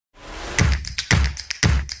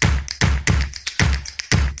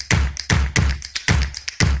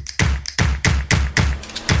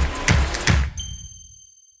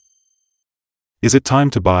Is it time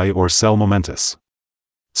to buy or sell Momentus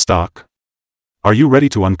stock? Are you ready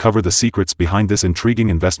to uncover the secrets behind this intriguing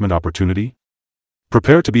investment opportunity?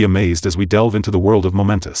 Prepare to be amazed as we delve into the world of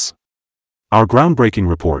Momentus. Our groundbreaking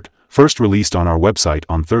report, first released on our website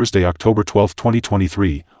on Thursday, October 12,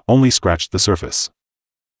 2023, only scratched the surface.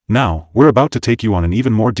 Now, we're about to take you on an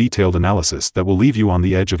even more detailed analysis that will leave you on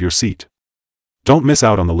the edge of your seat. Don't miss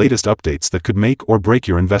out on the latest updates that could make or break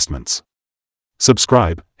your investments.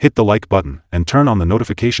 Subscribe, hit the like button, and turn on the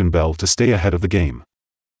notification bell to stay ahead of the game.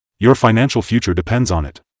 Your financial future depends on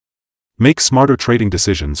it. Make smarter trading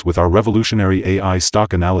decisions with our revolutionary AI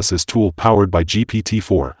stock analysis tool powered by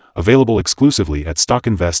GPT-4, available exclusively at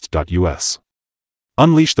StockInvest.us.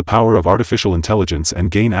 Unleash the power of artificial intelligence and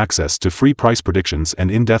gain access to free price predictions and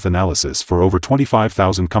in-depth analysis for over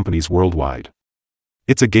 25,000 companies worldwide.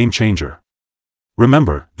 It's a game changer.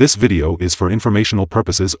 Remember, this video is for informational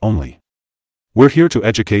purposes only. We're here to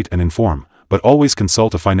educate and inform, but always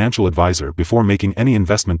consult a financial advisor before making any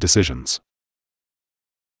investment decisions.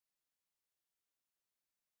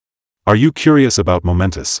 Are you curious about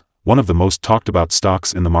Momentus, one of the most talked about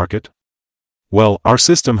stocks in the market? Well, our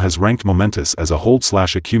system has ranked Momentus as a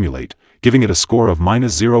hold/accumulate, giving it a score of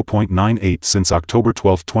 -0.98 since October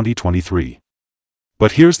 12, 2023.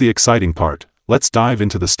 But here's the exciting part. Let's dive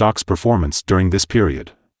into the stock's performance during this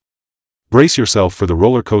period. Brace yourself for the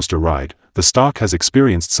roller coaster ride. The stock has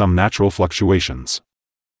experienced some natural fluctuations.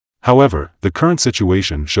 However, the current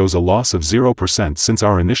situation shows a loss of 0% since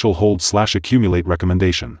our initial hold/accumulate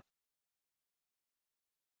recommendation.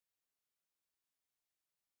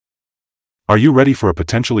 Are you ready for a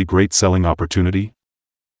potentially great selling opportunity?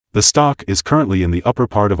 The stock is currently in the upper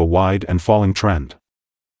part of a wide and falling trend.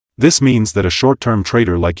 This means that a short-term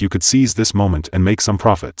trader like you could seize this moment and make some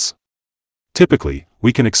profits. Typically,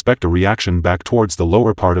 we can expect a reaction back towards the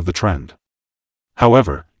lower part of the trend.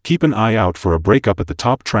 However, keep an eye out for a breakup at the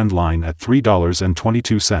top trend line at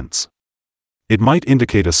 $3.22. It might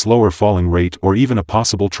indicate a slower falling rate or even a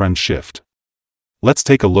possible trend shift. Let's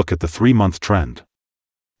take a look at the 3-month trend.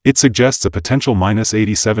 It suggests a potential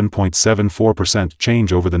 -87.74%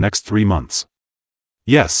 change over the next 3 months.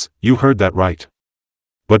 Yes, you heard that right.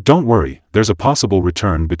 But don't worry, there's a possible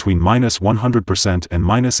return between -100% and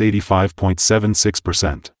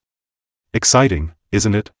 -85.76%. Exciting,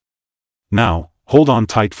 isn't it? Now, hold on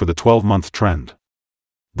tight for the 12-month trend.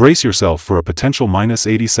 Brace yourself for a potential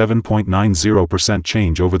 -87.90%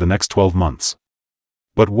 change over the next 12 months.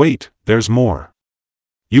 But wait, there's more.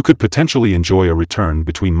 You could potentially enjoy a return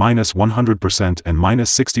between -100% and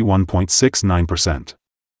 -61.69%.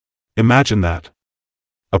 Imagine that.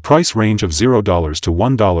 A price range of $0 to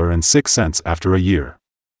 $1.06 after a year.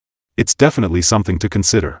 It's definitely something to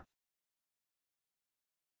consider.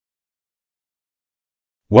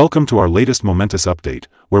 Welcome to our latest Momentus update,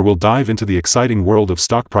 where we'll dive into the exciting world of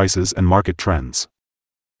stock prices and market trends.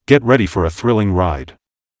 Get ready for a thrilling ride.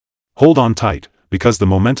 Hold on tight, because the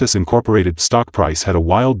Momentus Incorporated stock price had a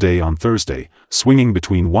wild day on Thursday, swinging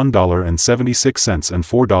between $1.76 and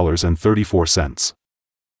 $4.34.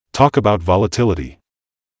 Talk about volatility.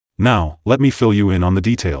 Now, let me fill you in on the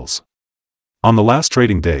details. On the last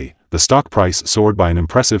trading day, the stock price soared by an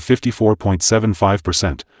impressive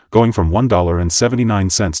 54.75%, going from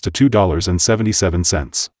 $1.79 to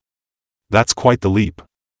 $2.77. That's quite the leap.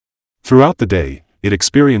 Throughout the day, it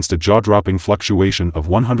experienced a jaw-dropping fluctuation of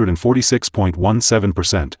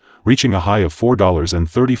 146.17%, reaching a high of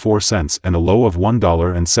 $4.34 and a low of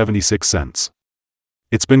 $1.76.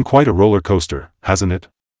 It's been quite a roller coaster, hasn't it?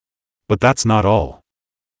 But that's not all.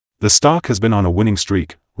 The stock has been on a winning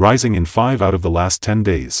streak, rising in 5 out of the last 10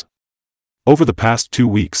 days. Over the past 2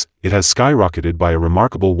 weeks, it has skyrocketed by a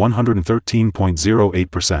remarkable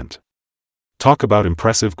 113.08%. Talk about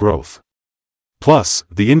impressive growth. Plus,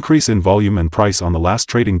 the increase in volume and price on the last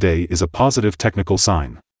trading day is a positive technical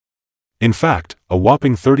sign. In fact, a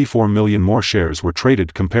whopping 34 million more shares were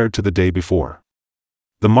traded compared to the day before.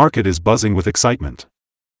 The market is buzzing with excitement.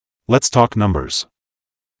 Let's talk numbers.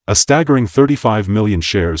 A staggering 35 million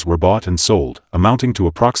shares were bought and sold, amounting to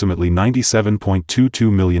approximately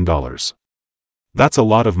 $97.22 million. That's a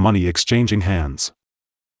lot of money exchanging hands.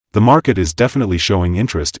 The market is definitely showing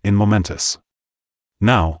interest in Momentus.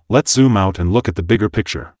 Now, let's zoom out and look at the bigger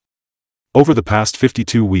picture. Over the past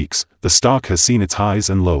 52 weeks, the stock has seen its highs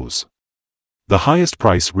and lows. The highest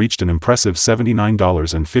price reached an impressive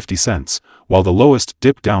 $79.50, while the lowest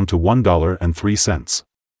dipped down to $1.03.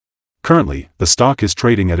 Currently, the stock is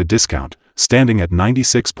trading at a discount, standing at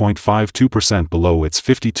 96.52% below its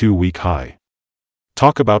 52-week high.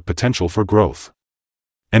 Talk about potential for growth.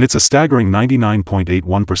 And it's a staggering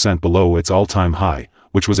 99.81% below its all-time high,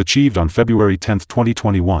 which was achieved on February 10,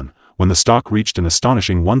 2021, when the stock reached an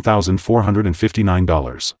astonishing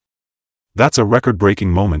 $1,459. That's a record-breaking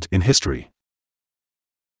moment in history.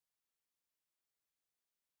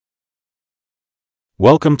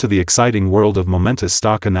 Welcome to the exciting world of Momentus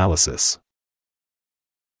stock analysis.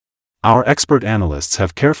 Our expert analysts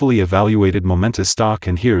have carefully evaluated Momentus stock,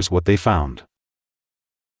 and here's what they found.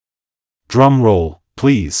 Drum roll,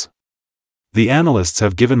 please. The analysts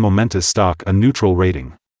have given Momentus stock a neutral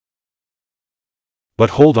rating.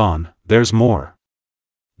 But hold on, there's more.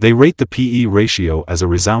 They rate the PE ratio as a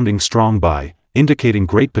resounding strong buy, indicating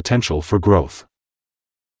great potential for growth.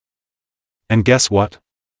 And guess what?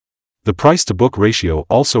 The price-to-book ratio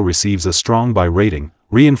also receives a strong buy rating,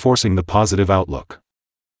 reinforcing the positive outlook.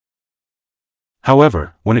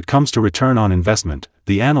 However, when it comes to return on investment,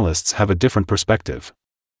 the analysts have a different perspective.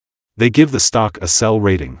 They give the stock a sell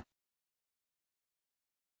rating.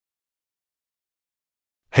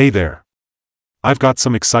 Hey there! I've got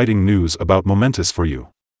some exciting news about Momentus for you.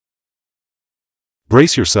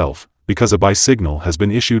 Brace yourself, because a buy signal has been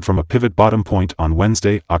issued from a pivot bottom point on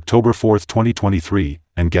Wednesday, October 4, 2023,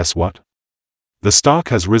 and guess what? The stock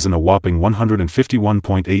has risen a whopping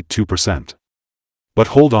 151.82%. But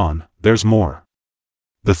hold on, there's more.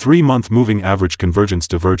 The 3-month moving average convergence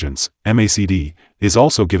divergence, MACD, is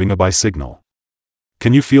also giving a buy signal.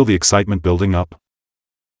 Can you feel the excitement building up?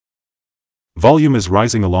 Volume is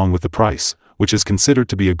rising along with the price, which is considered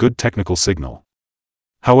to be a good technical signal.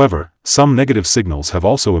 However, some negative signals have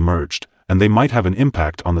also emerged, and they might have an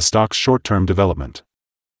impact on the stock's short-term development.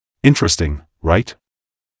 Interesting, right?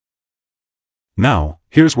 Now,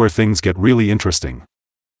 here's where things get really interesting.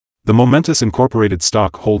 The Momentus Incorporated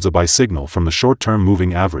stock holds a buy signal from the short-term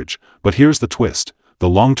moving average, but here's the twist: the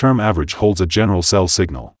long-term average holds a general sell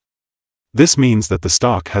signal. This means that the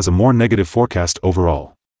stock has a more negative forecast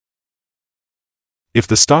overall. If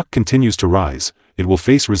the stock continues to rise, it will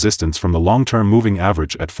face resistance from the long-term moving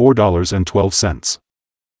average at $4.12.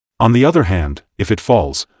 On the other hand, if it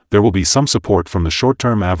falls, there will be some support from the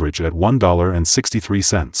short-term average at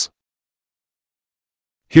 $1.63.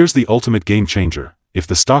 Here's the ultimate game changer: if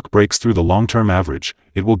the stock breaks through the long-term average,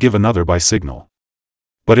 it will give another buy signal.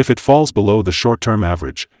 But if it falls below the short-term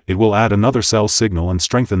average, it will add another sell signal and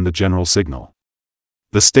strengthen the general signal.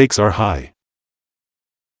 The stakes are high.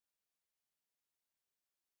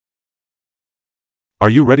 Are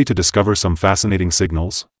you ready to discover some fascinating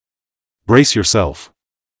signals? Brace yourself.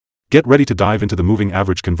 Get ready to dive into the moving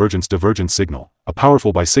average convergence divergence signal, a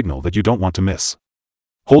powerful buy signal that you don't want to miss.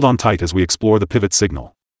 Hold on tight as we explore the pivot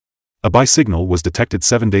signal. A buy signal was detected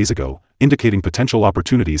 7 days ago, indicating potential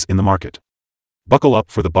opportunities in the market. Buckle up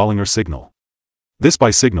for the Bollinger signal. This buy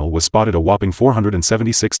signal was spotted a whopping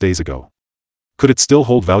 476 days ago. Could it still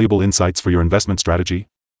hold valuable insights for your investment strategy?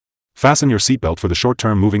 Fasten your seatbelt for the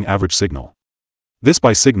short-term moving average signal. This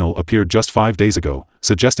buy signal appeared just 5 days ago,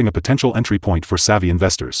 suggesting a potential entry point for savvy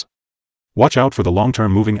investors. Watch out for the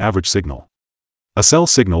long-term moving average signal. A sell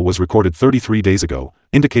signal was recorded 33 days ago,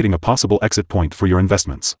 indicating a possible exit point for your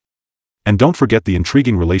investments. And don't forget the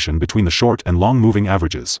intriguing relation between the short and long moving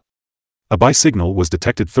averages. A buy signal was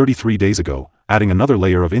detected 33 days ago, adding another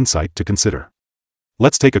layer of insight to consider.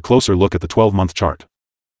 Let's take a closer look at the 12-month chart.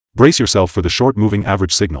 Brace yourself for the short moving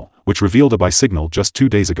average signal, which revealed a buy signal just 2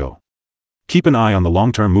 days ago. Keep an eye on the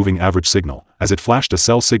long-term moving average signal, as it flashed a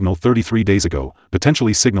sell signal 33 days ago,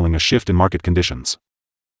 potentially signaling a shift in market conditions.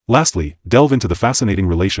 Lastly, delve into the fascinating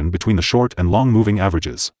relation between the short and long moving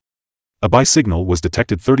averages. A buy signal was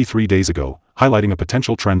detected 33 days ago, highlighting a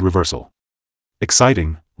potential trend reversal.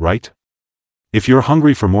 Exciting, right? If you're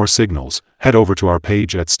hungry for more signals, head over to our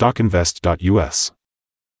page at StockInvest.us.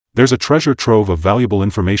 There's a treasure trove of valuable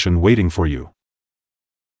information waiting for you.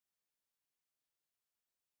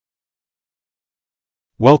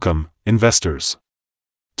 Welcome, investors.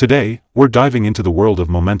 Today, we're diving into the world of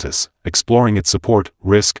Momentus, exploring its support,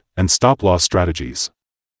 risk, and stop-loss strategies.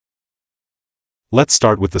 Let's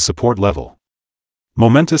start with the support level.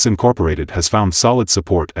 Momentus Incorporated has found solid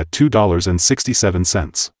support at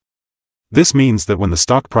 $2.67. This means that when the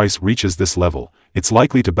stock price reaches this level, it's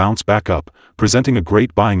likely to bounce back up, presenting a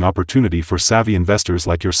great buying opportunity for savvy investors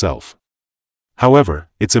like yourself. However,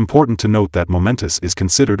 it's important to note that Momentus is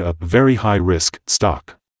considered a very high-risk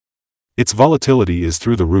stock. Its volatility is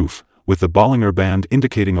through the roof, with the Bollinger Band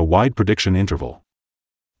indicating a wide prediction interval.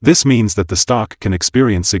 This means that the stock can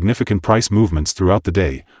experience significant price movements throughout the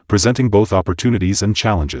day, presenting both opportunities and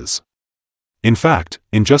challenges. In fact,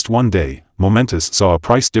 in just one day, Momentus saw a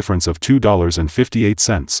price difference of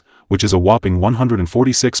 $2.58, which is a whopping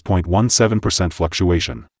 146.17%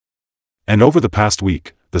 fluctuation. And over the past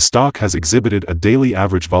week, the stock has exhibited a daily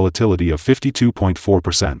average volatility of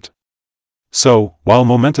 52.4%. So, while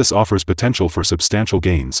Momentus offers potential for substantial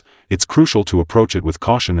gains, it's crucial to approach it with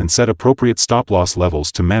caution and set appropriate stop-loss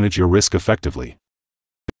levels to manage your risk effectively.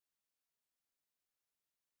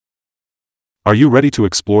 Are you ready to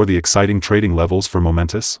explore the exciting trading levels for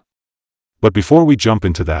Momentus? But before we jump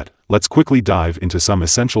into that, let's quickly dive into some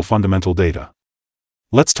essential fundamental data.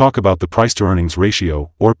 Let's talk about the price-to-earnings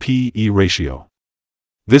ratio, or PE ratio.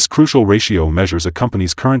 This crucial ratio measures a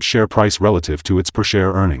company's current share price relative to its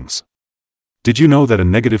per-share earnings. Did you know that a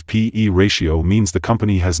negative PE ratio means the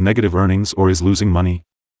company has negative earnings or is losing money?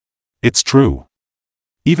 It's true.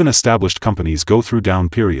 Even established companies go through down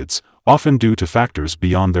periods, often due to factors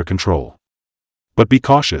beyond their control. But be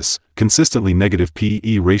cautious, consistently negative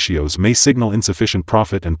PE ratios may signal insufficient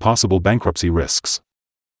profit and possible bankruptcy risks.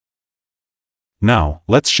 Now,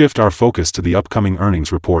 let's shift our focus to the upcoming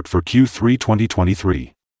earnings report for Q3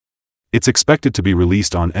 2023. It's expected to be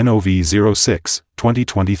released on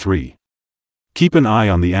Nov/6/2023. Keep an eye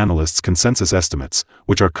on the analysts' consensus estimates,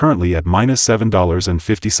 which are currently at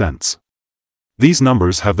 -$7.50. These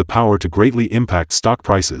numbers have the power to greatly impact stock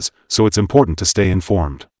prices, so it's important to stay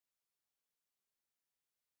informed.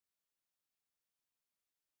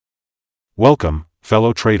 Welcome,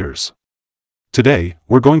 fellow traders. Today,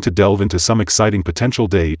 we're going to delve into some exciting potential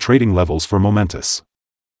day trading levels for Momentus.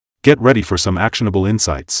 Get ready for some actionable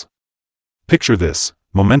insights. Picture this: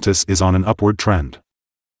 Momentus is on an upward trend.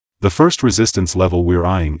 The first resistance level we're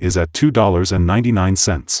eyeing is at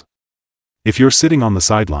 $2.99. If you're sitting on the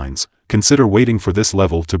sidelines, consider waiting for this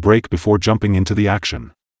level to break before jumping into the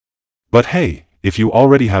action. But hey, if you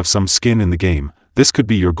already have some skin in the game, this could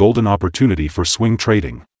be your golden opportunity for swing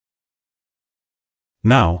trading.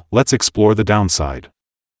 Now, let's explore the downside.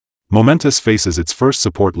 Momentus faces its first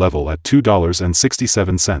support level at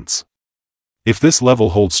 $2.67. If this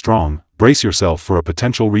level holds strong, brace yourself for a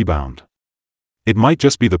potential rebound. It might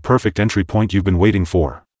just be the perfect entry point you've been waiting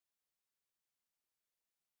for.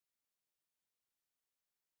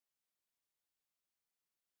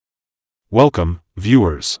 Welcome,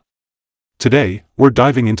 viewers. Today, we're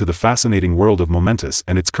diving into the fascinating world of Momentus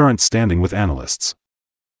and its current standing with analysts.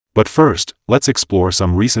 But first, let's explore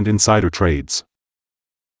some recent insider trades.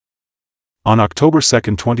 On October 2,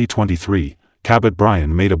 2023, Cabot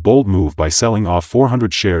Bryan made a bold move by selling off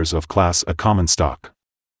 400 shares of Class A common stock.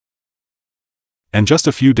 And just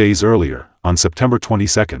a few days earlier, on September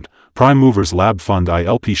 22, Prime Movers Lab Fund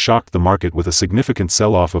ILP shocked the market with a significant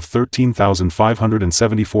sell-off of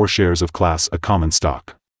 13,574 shares of Class A common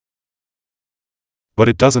stock. But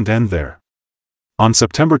it doesn't end there. On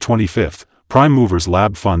September 25, Prime Movers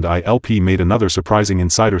Lab Fund ILP made another surprising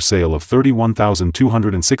insider sale of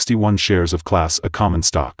 31,261 shares of Class A common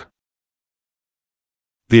stock.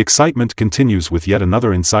 The excitement continues with yet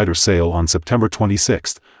another insider sale on September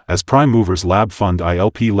 26, as Prime Movers Lab Fund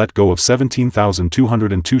ILP let go of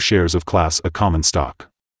 17,202 shares of Class A common stock.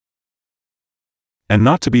 And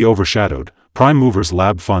not to be overshadowed, Prime Movers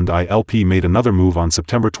Lab Fund ILP made another move on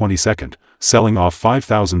September 22, selling off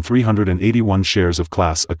 5,381 shares of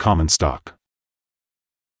Class A common stock.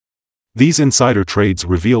 These insider trades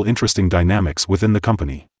reveal interesting dynamics within the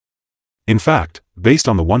company. In fact, based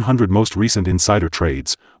on the 100 most recent insider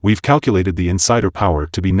trades, we've calculated the insider power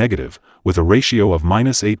to be negative, with a ratio of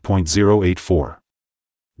 -8.084.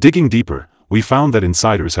 Digging deeper, we found that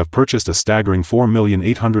insiders have purchased a staggering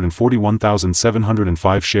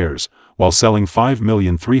 4,841,705 shares, while selling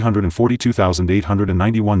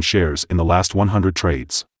 5,342,891 shares in the last 100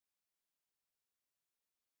 trades.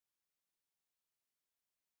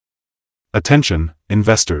 Attention,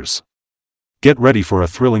 investors. Get ready for a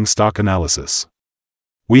thrilling stock analysis.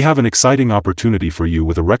 We have an exciting opportunity for you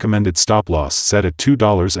with a recommended stop-loss set at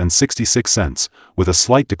 $2.66, with a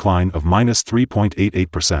slight decline of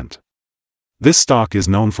 -3.88%. This stock is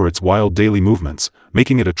known for its wild daily movements,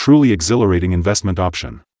 making it a truly exhilarating investment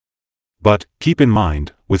option. But, keep in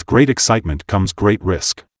mind, with great excitement comes great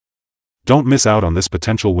risk. Don't miss out on this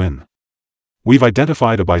potential win. We've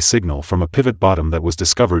identified a buy signal from a pivot bottom that was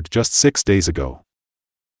discovered just 6 days ago.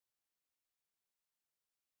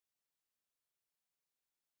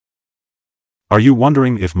 Are you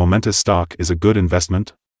wondering if Momentus stock is a good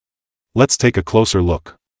investment? Let's take a closer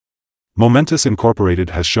look. Momentus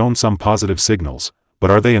Incorporated has shown some positive signals,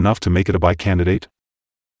 but are they enough to make it a buy candidate?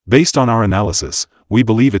 Based on our analysis, we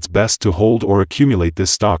believe it's best to hold or accumulate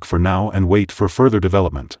this stock for now and wait for further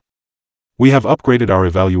development. We have upgraded our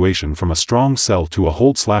evaluation from a strong sell to a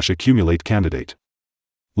hold/accumulate candidate.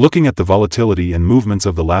 Looking at the volatility and movements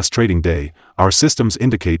of the last trading day, our systems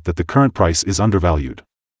indicate that the current price is undervalued.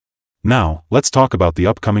 Now, let's talk about the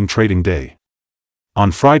upcoming trading day.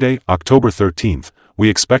 On Friday, October 13th, we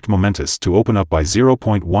expect Momentus to open up by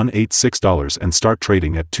 $0.186 and start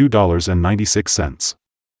trading at $2.96.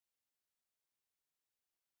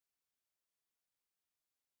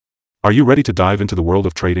 Are you ready to dive into the world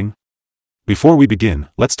of trading? Before we begin,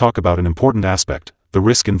 let's talk about an important aspect: the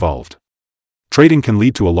risk involved. Trading can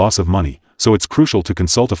lead to a loss of money, so it's crucial to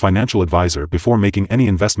consult a financial advisor before making any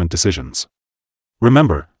investment decisions.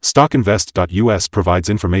 Remember, StockInvest.us provides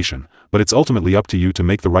information, but it's ultimately up to you to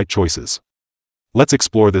make the right choices. Let's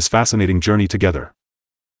explore this fascinating journey together.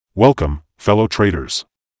 Welcome, fellow traders.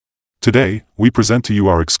 Today, we present to you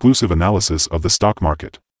our exclusive analysis of the stock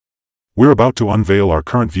market. We're about to unveil our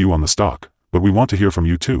current view on the stock, but we want to hear from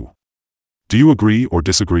you too. Do you agree or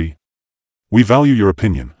disagree? We value your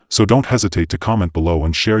opinion, so don't hesitate to comment below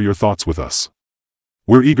and share your thoughts with us.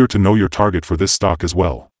 We're eager to know your target for this stock as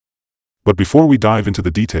well. But before we dive into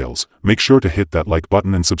the details, make sure to hit that like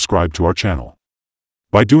button and subscribe to our channel.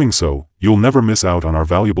 By doing so, you'll never miss out on our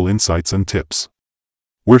valuable insights and tips.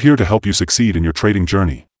 We're here to help you succeed in your trading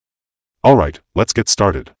journey. Alright, let's get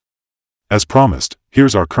started. As promised,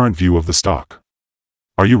 here's our current view of the stock.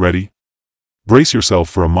 Are you ready? Brace yourself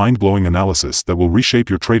for a mind-blowing analysis that will reshape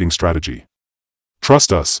your trading strategy.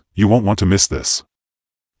 Trust us, you won't want to miss this.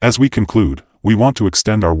 As we conclude, we want to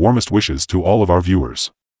extend our warmest wishes to all of our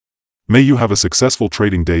viewers. May you have a successful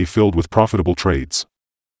trading day filled with profitable trades.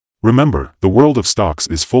 Remember, the world of stocks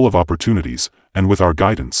is full of opportunities, and with our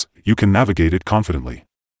guidance, you can navigate it confidently.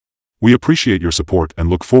 We appreciate your support and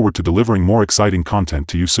look forward to delivering more exciting content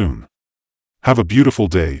to you soon. Have a beautiful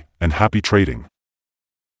day, and happy trading.